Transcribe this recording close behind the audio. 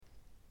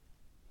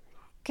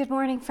Good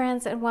morning,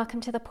 friends, and welcome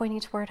to the Pointing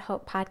Toward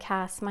Hope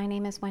podcast. My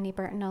name is Wendy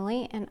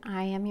Bertinoli, and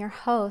I am your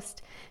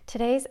host.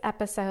 Today's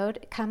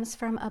episode comes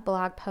from a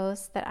blog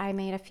post that I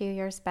made a few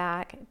years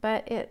back,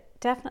 but it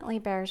definitely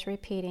bears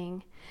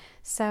repeating.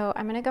 So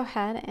I'm going to go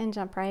ahead and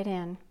jump right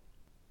in.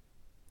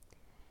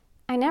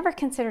 I never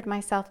considered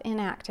myself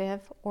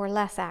inactive or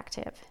less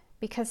active,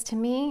 because to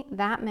me,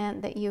 that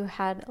meant that you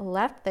had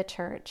left the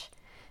church.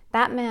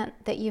 That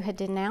meant that you had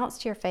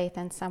denounced your faith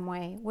in some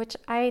way, which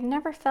I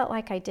never felt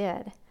like I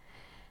did.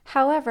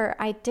 However,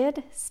 I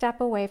did step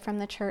away from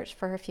the church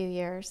for a few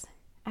years.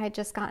 I had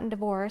just gotten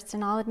divorced,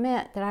 and I'll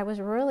admit that I was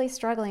really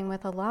struggling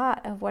with a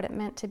lot of what it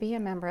meant to be a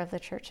member of the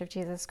Church of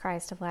Jesus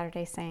Christ of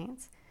Latter-day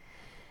Saints.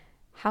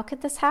 How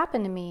could this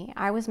happen to me?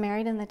 I was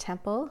married in the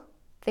temple.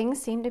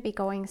 Things seemed to be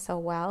going so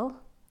well.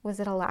 Was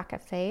it a lack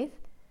of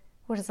faith?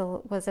 Was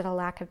it a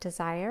lack of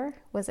desire?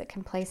 Was it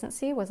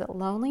complacency? Was it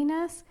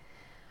loneliness?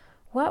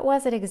 What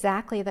was it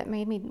exactly that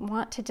made me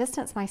want to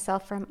distance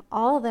myself from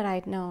all that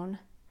I'd known?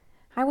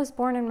 I was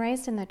born and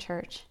raised in the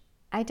church.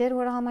 I did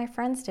what all my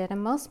friends did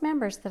and most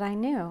members that I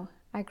knew.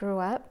 I grew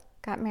up,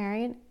 got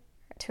married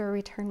to a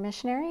returned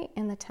missionary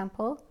in the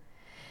temple.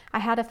 I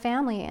had a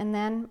family and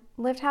then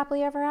lived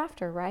happily ever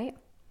after, right?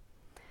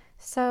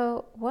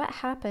 So what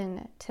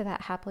happened to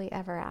that happily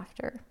ever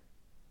after?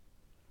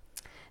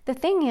 The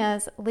thing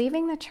is,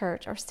 leaving the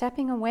church or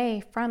stepping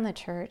away from the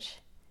church,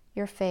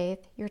 your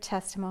faith, your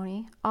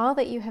testimony, all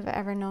that you have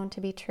ever known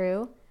to be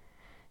true,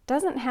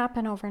 doesn't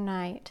happen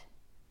overnight.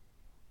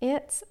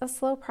 It's a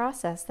slow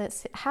process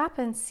that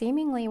happens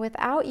seemingly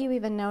without you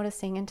even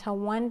noticing until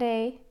one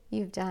day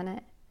you've done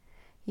it.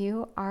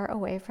 You are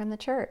away from the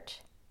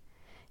church.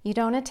 You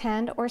don't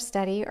attend or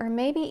study or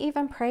maybe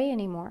even pray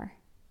anymore.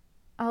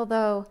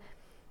 Although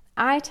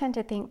I tend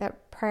to think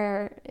that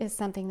prayer is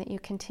something that you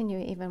continue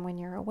even when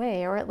you're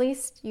away, or at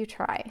least you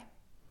try.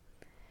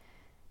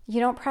 You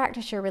don't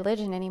practice your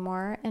religion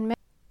anymore, and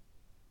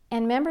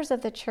members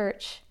of the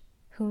church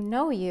who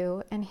know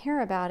you and hear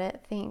about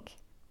it think,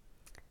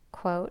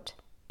 quote,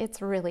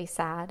 "It's really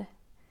sad."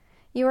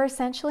 You are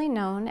essentially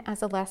known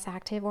as a less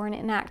active or an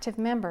inactive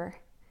member.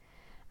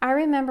 I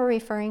remember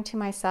referring to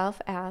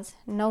myself as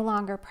no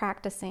longer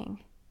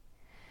practicing.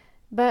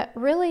 But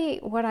really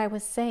what I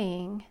was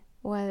saying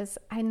was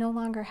I no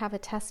longer have a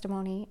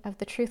testimony of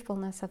the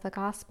truthfulness of the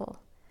gospel.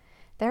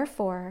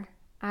 Therefore,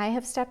 I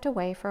have stepped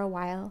away for a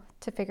while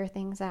to figure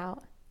things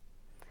out.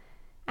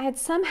 I had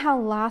somehow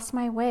lost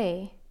my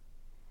way,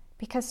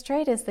 because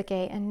straight is the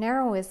gate and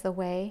narrow is the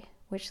way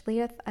which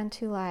leadeth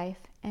unto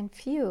life, and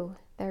few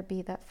there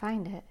be that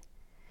find it.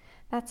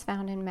 That's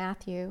found in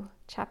Matthew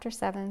chapter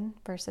 7,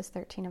 verses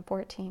 13 and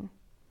 14.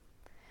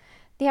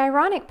 The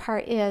ironic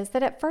part is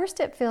that at first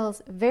it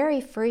feels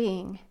very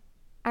freeing.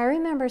 I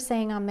remember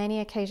saying on many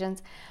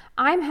occasions,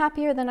 I'm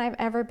happier than I've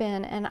ever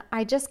been, and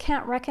I just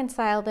can't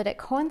reconcile that it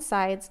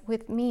coincides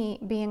with me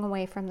being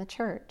away from the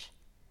church.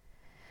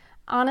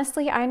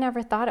 Honestly, I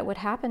never thought it would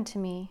happen to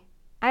me.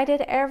 I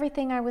did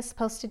everything I was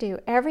supposed to do,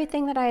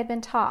 everything that I had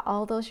been taught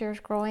all those years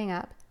growing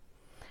up.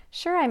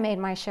 Sure, I made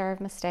my share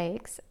of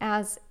mistakes,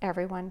 as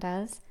everyone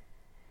does,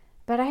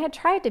 but I had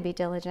tried to be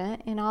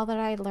diligent in all that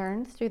I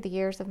learned through the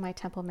years of my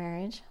temple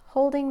marriage,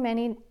 holding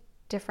many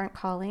different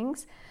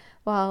callings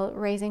while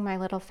raising my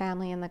little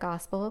family in the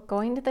gospel,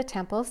 going to the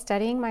temple,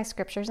 studying my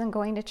scriptures, and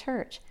going to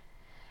church.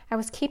 I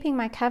was keeping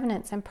my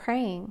covenants and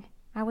praying.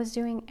 I was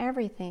doing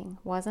everything,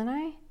 wasn't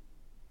I?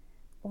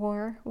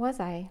 Or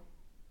was I?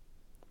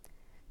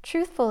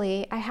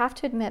 Truthfully, I have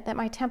to admit that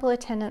my temple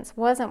attendance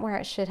wasn't where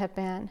it should have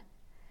been.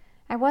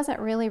 I wasn't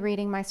really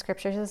reading my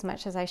scriptures as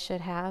much as I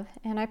should have,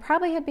 and I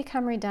probably had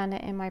become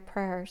redundant in my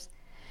prayers.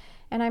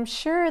 And I'm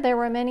sure there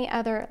were many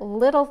other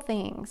little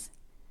things.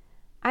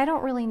 I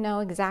don't really know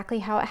exactly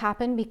how it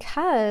happened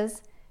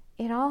because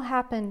it all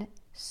happened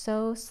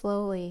so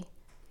slowly.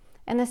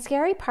 And the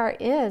scary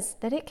part is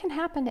that it can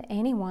happen to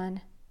anyone.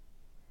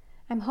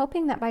 I'm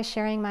hoping that by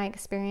sharing my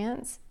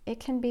experience, it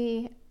can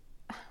be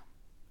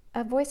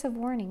a voice of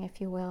warning,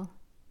 if you will.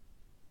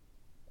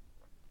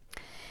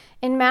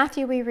 In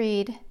Matthew we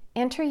read,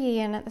 "Enter ye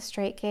in at the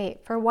strait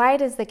gate, for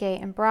wide is the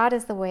gate and broad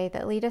is the way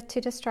that leadeth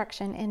to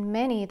destruction, and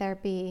many there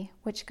be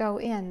which go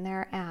in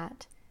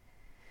thereat."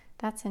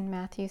 That's in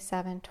Matthew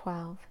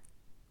 7:12.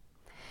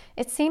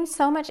 It seems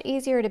so much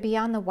easier to be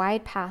on the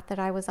wide path that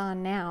I was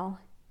on now.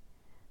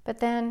 But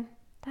then,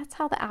 that's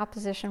how the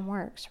opposition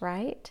works,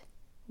 right?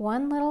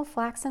 One little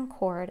flaxen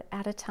cord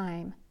at a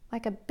time,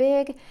 like a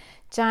big,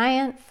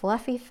 giant,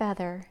 fluffy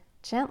feather,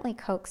 gently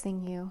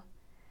coaxing you.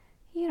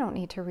 You don't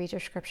need to read your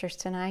scriptures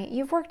tonight.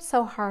 You've worked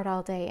so hard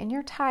all day and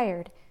you're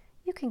tired.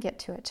 You can get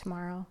to it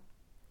tomorrow.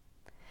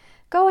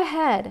 Go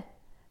ahead.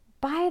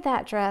 Buy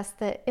that dress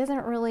that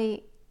isn't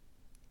really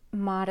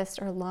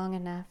modest or long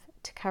enough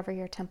to cover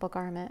your temple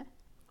garment.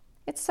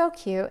 It's so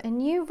cute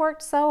and you've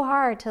worked so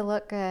hard to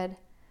look good.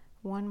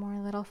 One more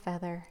little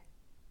feather.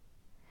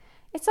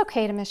 It's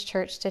okay to miss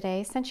church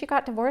today. Since you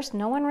got divorced,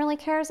 no one really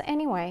cares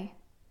anyway.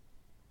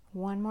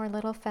 One more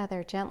little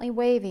feather gently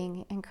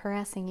waving and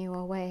caressing you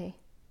away.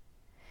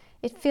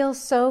 It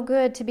feels so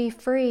good to be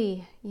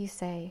free, you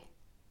say.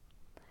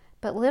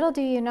 But little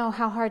do you know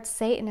how hard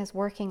Satan is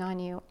working on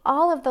you.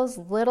 All of those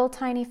little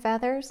tiny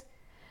feathers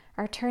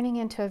are turning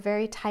into a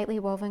very tightly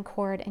woven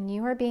cord, and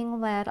you are being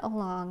led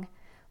along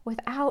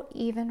without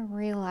even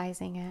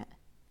realizing it.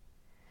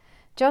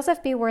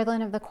 Joseph B.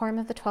 Wirthlin of the Quorum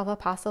of the 12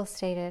 Apostles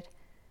stated,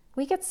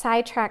 "We get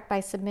sidetracked by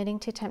submitting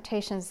to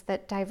temptations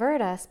that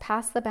divert us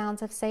past the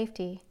bounds of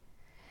safety.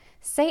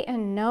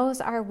 Satan knows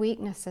our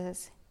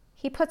weaknesses.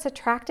 He puts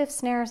attractive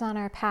snares on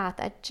our path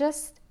at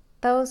just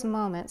those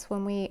moments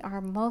when we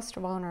are most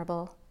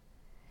vulnerable.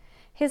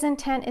 His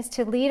intent is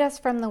to lead us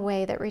from the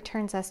way that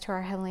returns us to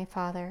our Heavenly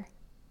Father."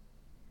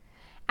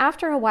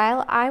 After a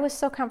while, I was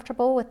so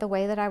comfortable with the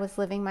way that I was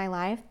living my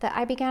life that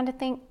I began to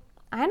think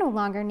I no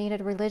longer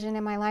needed religion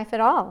in my life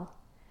at all.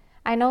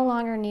 I no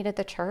longer needed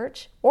the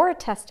church or a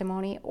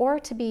testimony or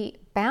to be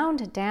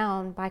bound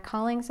down by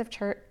callings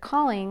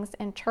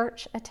and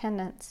church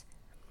attendance.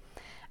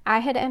 I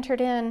had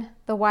entered in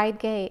the wide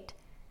gate,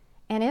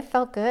 and it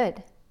felt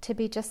good to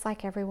be just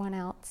like everyone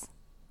else.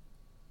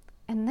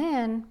 And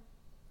then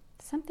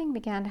something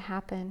began to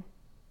happen.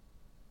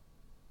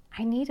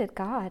 I needed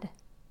God.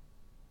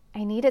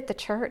 I needed the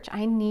church.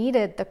 I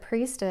needed the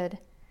priesthood.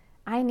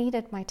 I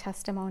needed my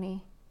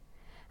testimony.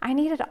 I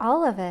needed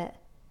all of it.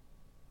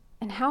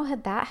 And how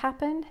had that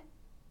happened?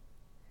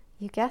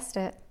 You guessed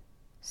it,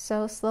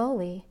 so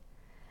slowly.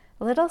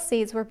 Little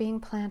seeds were being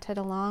planted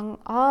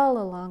all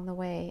along the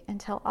way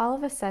until all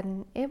of a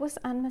sudden it was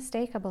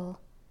unmistakable.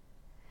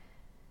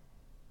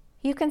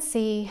 You can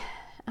see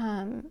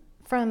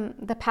from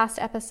the past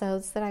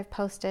episodes that I've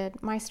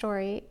posted my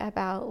story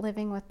about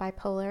living with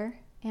bipolar,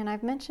 and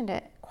I've mentioned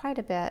it quite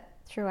a bit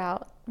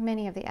throughout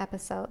many of the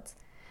episodes.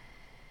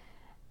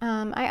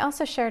 I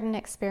also shared an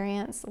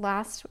experience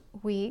last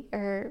week,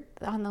 or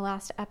on the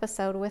last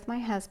episode, with my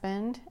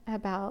husband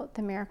about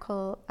the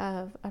miracle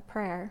of a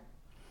prayer.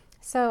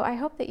 So I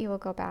hope that you will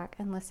go back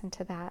and listen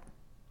to that.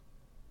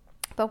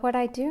 But what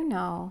I do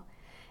know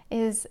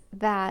is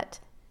that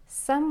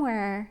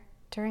somewhere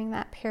during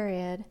that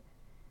period,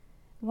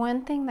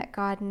 one thing that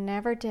God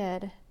never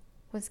did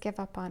was give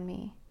up on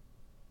me.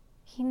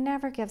 He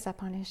never gives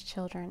up on his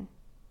children,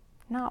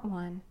 not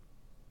one.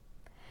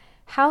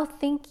 How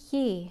think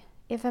ye,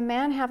 if a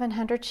man have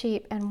 100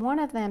 sheep, and one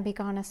of them be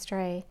gone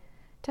astray,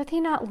 doth he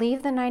not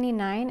leave the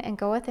 99 and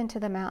goeth into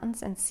the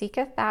mountains, and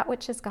seeketh that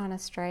which is gone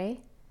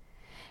astray?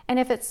 And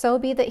if it so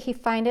be that he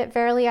find it,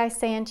 verily I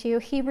say unto you,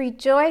 he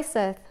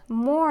rejoiceth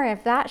more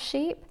of that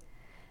sheep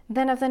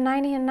than of the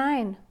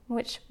 99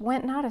 which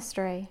went not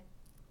astray.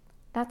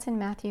 That's in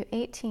Matthew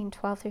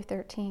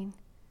 18:12-13.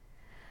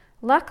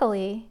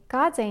 Luckily,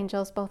 God's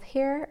angels, both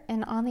here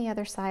and on the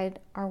other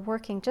side, are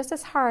working just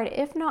as hard,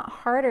 if not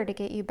harder, to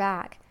get you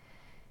back.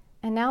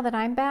 And now that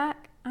I'm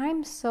back,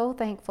 I'm so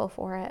thankful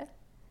for it.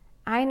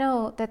 I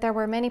know that there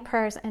were many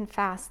prayers and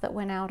fasts that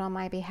went out on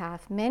my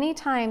behalf. Many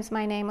times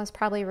my name was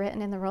probably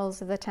written in the rolls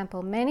of the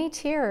temple. Many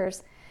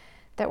tears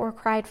that were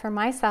cried for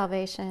my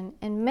salvation,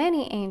 and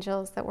many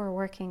angels that were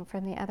working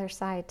from the other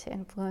side to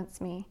influence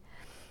me.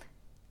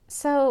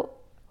 So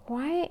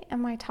why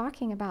am I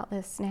talking about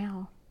this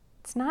now?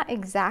 It's not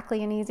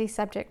exactly an easy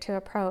subject to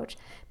approach.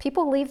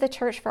 People leave the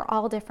church for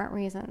all different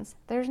reasons.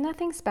 There's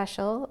nothing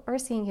special or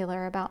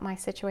singular about my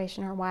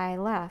situation or why I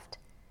left.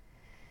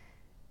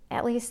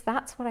 At least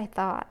that's what I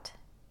thought,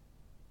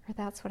 or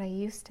that's what I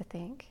used to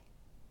think.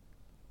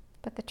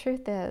 But the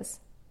truth is,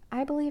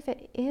 I believe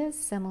it is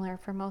similar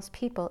for most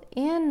people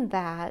in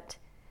that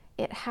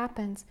it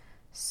happens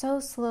so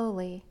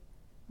slowly,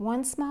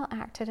 one small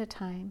act at a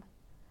time,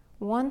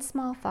 one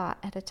small thought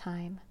at a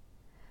time,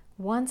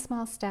 one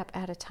small step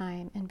at a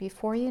time. And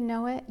before you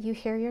know it, you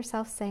hear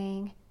yourself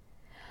saying,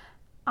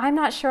 I'm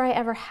not sure I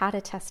ever had a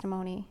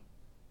testimony.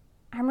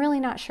 I'm really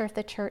not sure if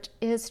the church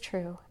is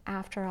true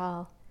after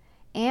all.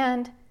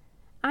 And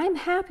I'm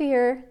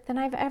happier than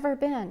I've ever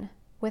been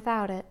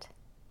without it.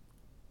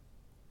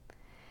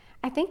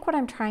 I think what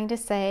I'm trying to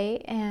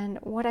say, and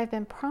what I've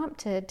been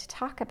prompted to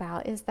talk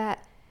about, is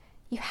that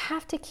you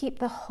have to keep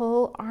the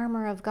whole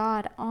armor of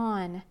God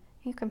on.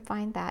 You can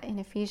find that in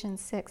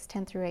Ephesians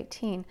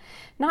 6:10-18.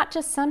 Not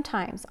just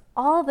sometimes,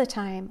 all the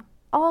time,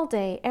 all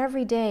day,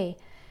 every day.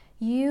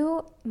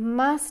 You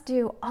must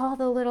do all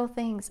the little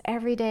things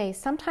every day,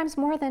 sometimes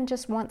more than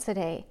just once a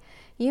day.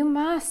 You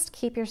must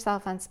keep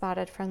yourself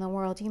unspotted from the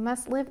world. You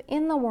must live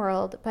in the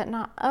world, but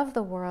not of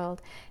the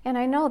world. And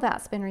I know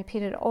that's been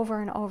repeated over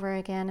and over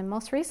again, and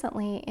most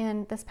recently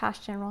in this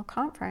past General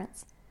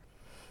Conference.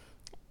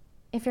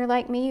 If you're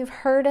like me, you've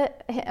heard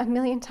it a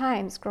million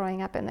times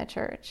growing up in the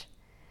church.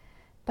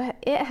 But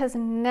it has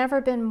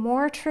never been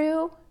more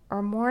true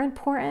or more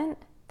important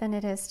than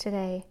it is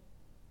today.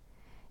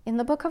 In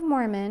the Book of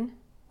Mormon,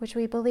 which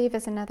we believe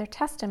is another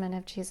testament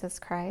of Jesus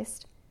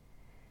Christ,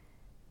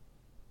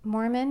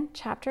 Mormon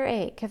chapter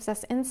 8 gives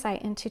us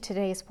insight into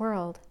today's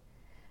world.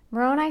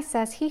 Moroni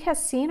says he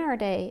has seen our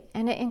day,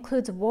 and it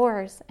includes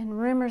wars and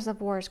rumors of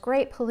wars,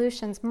 great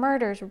pollutions,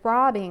 murders,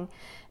 robbing,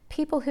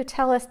 people who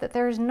tell us that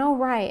there is no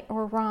right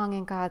or wrong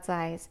in God's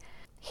eyes.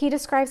 He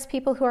describes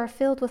people who are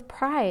filled with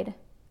pride,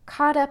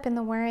 caught up in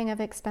the wearing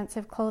of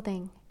expensive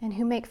clothing, and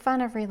who make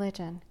fun of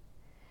religion.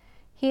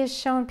 He has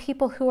shown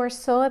people who are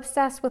so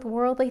obsessed with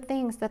worldly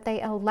things that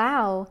they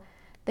allow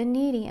the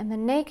needy and the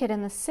naked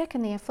and the sick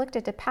and the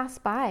afflicted to pass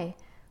by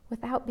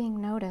without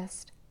being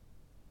noticed.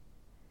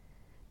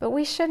 But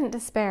we shouldn't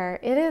despair.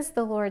 It is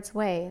the Lord's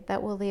way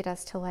that will lead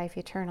us to life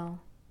eternal.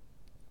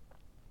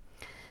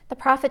 The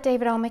prophet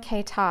David O.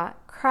 McKay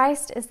taught,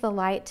 Christ is the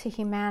light to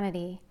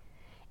humanity.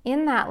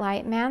 In that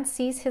light, man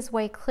sees his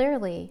way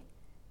clearly.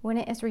 When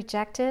it is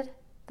rejected,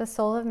 the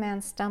soul of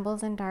man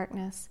stumbles in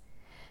darkness.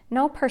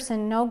 No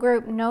person, no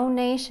group, no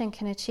nation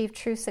can achieve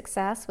true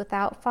success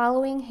without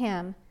following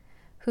him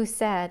who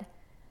said,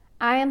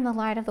 I am the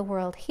light of the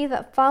world. He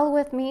that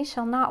followeth me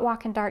shall not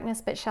walk in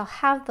darkness, but shall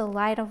have the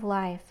light of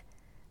life.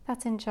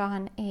 That's in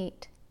John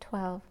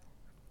 8:12.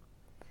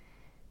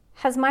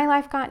 Has my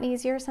life gotten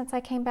easier since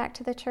I came back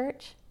to the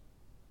church?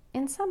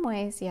 In some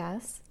ways,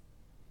 yes.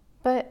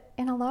 But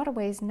in a lot of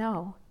ways,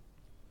 no.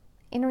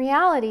 In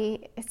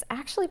reality, it's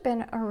actually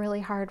been a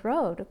really hard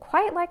road,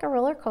 quite like a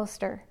roller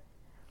coaster.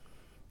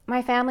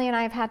 My family and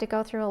I have had to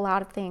go through a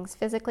lot of things,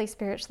 physically,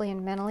 spiritually,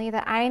 and mentally,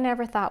 that I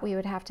never thought we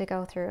would have to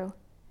go through.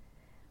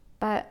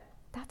 But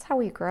that's how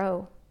we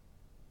grow.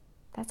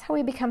 That's how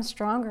we become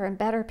stronger and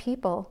better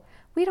people.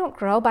 We don't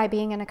grow by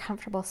being in a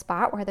comfortable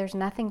spot where there's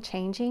nothing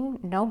changing,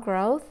 no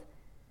growth.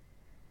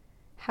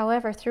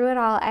 However, through it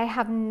all, I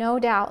have no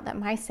doubt that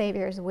my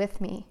Savior is with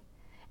me,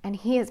 and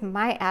He is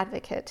my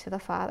advocate to the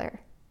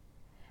Father.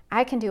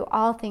 I can do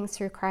all things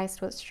through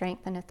Christ which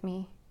strengtheneth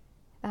me.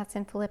 That's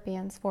in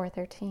Philippians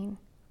 4:13.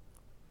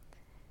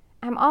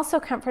 I'm also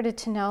comforted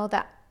to know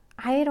that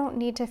I don't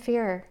need to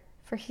fear,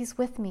 for He's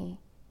with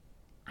me.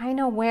 I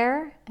know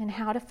where and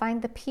how to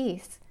find the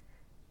peace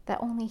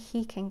that only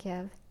He can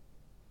give.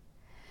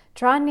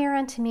 Draw near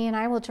unto me, and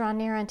I will draw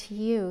near unto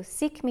you.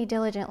 Seek me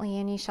diligently,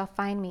 and ye shall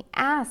find me.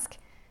 Ask,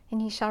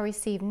 and ye shall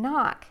receive.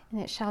 Knock,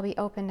 and it shall be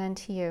opened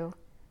unto you.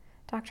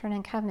 Doctrine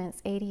and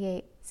Covenants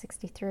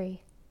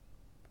 88:63.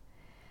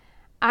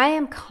 I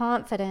am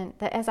confident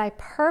that as I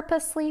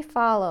purposely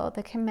follow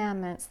the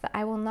commandments, that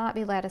I will not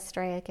be led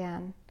astray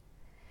again.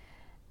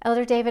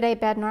 Elder David A.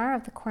 Bednar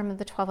of the Quorum of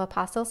the 12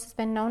 Apostles has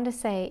been known to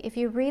say, if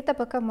you read the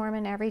Book of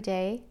Mormon every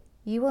day,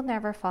 you will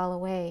never fall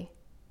away.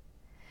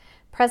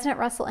 President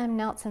Russell M.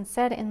 Nelson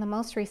said in the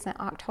most recent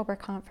October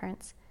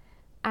conference,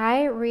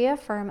 I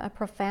reaffirm a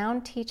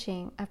profound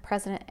teaching of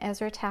President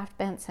Ezra Taft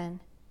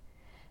Benson.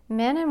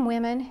 Men and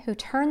women who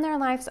turn their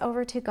lives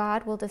over to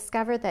God will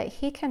discover that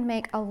He can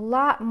make a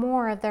lot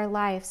more of their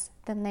lives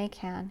than they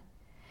can.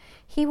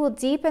 He will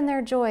deepen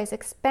their joys,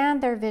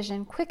 expand their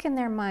vision, quicken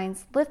their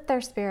minds, lift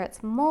their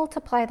spirits,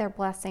 multiply their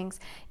blessings,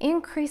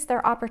 increase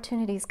their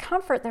opportunities,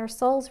 comfort their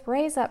souls,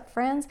 raise up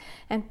friends,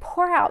 and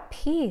pour out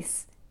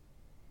peace.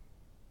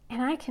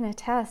 And I can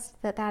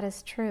attest that that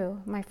is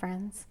true, my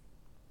friends.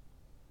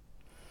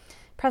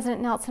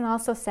 President Nelson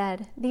also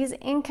said, these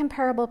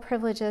incomparable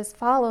privileges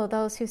follow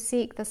those who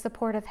seek the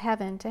support of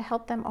heaven to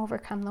help them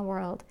overcome the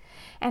world.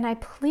 And I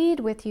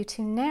plead with you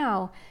to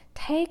now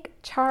take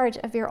charge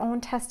of your own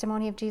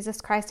testimony of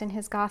Jesus Christ and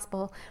His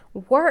gospel.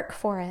 Work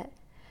for it.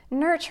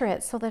 Nurture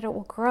it so that it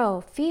will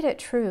grow. Feed it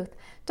truth.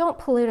 Don't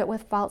pollute it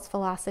with false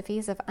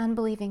philosophies of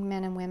unbelieving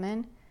men and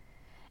women.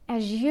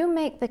 As you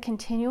make the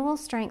continual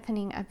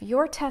strengthening of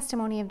your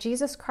testimony of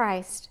Jesus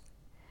Christ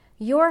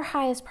your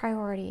highest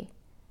priority,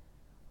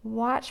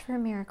 watch for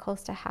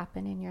miracles to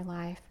happen in your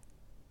life.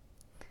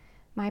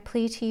 My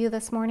plea to you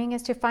this morning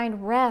is to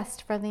find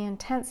rest from the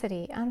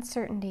intensity,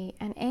 uncertainty,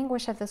 and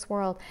anguish of this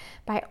world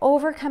by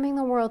overcoming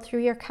the world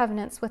through your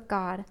covenants with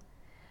God.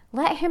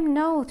 Let Him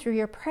know through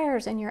your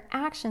prayers and your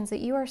actions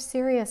that you are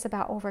serious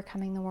about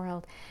overcoming the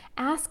world.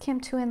 Ask Him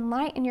to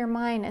enlighten your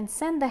mind and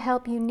send the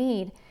help you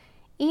need.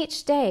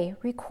 Each day,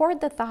 record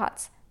the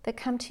thoughts that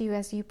come to you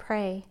as you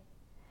pray.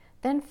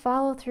 Then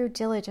follow through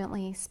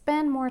diligently,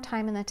 spend more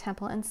time in the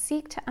temple, and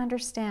seek to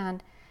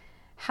understand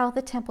how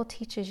the temple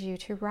teaches you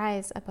to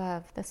rise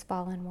above this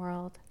fallen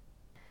world.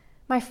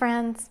 My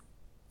friends,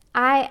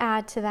 I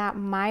add to that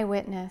my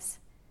witness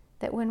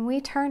that when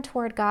we turn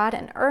toward God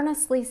and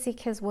earnestly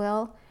seek His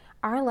will,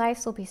 our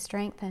lives will be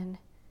strengthened.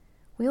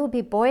 We will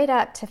be buoyed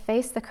up to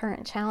face the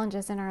current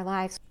challenges in our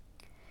lives.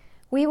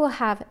 We will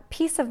have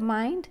peace of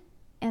mind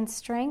and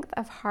strength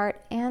of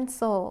heart and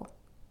soul.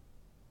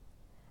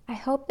 I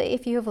hope that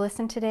if you have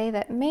listened today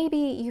that maybe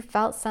you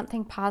felt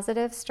something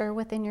positive stir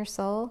within your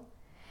soul.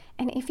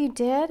 And if you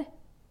did,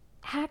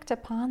 act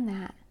upon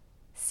that.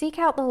 Seek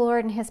out the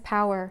Lord and His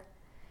power.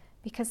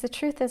 Because the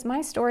truth is,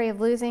 my story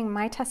of losing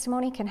my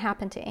testimony can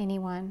happen to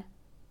anyone.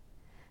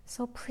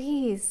 So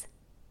please,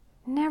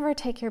 never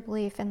take your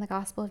belief in the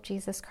gospel of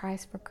Jesus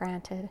Christ for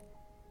granted.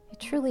 It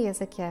truly is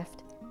a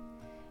gift.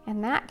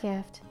 And that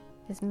gift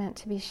is meant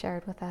to be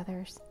shared with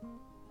others.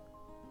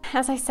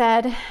 As I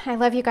said, I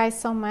love you guys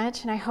so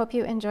much, and I hope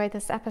you enjoyed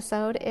this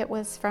episode. It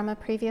was from a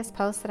previous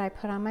post that I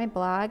put on my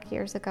blog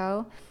years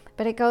ago,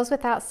 but it goes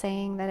without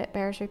saying that it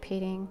bears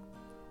repeating.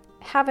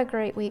 Have a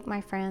great week,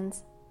 my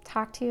friends.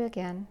 Talk to you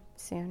again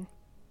soon.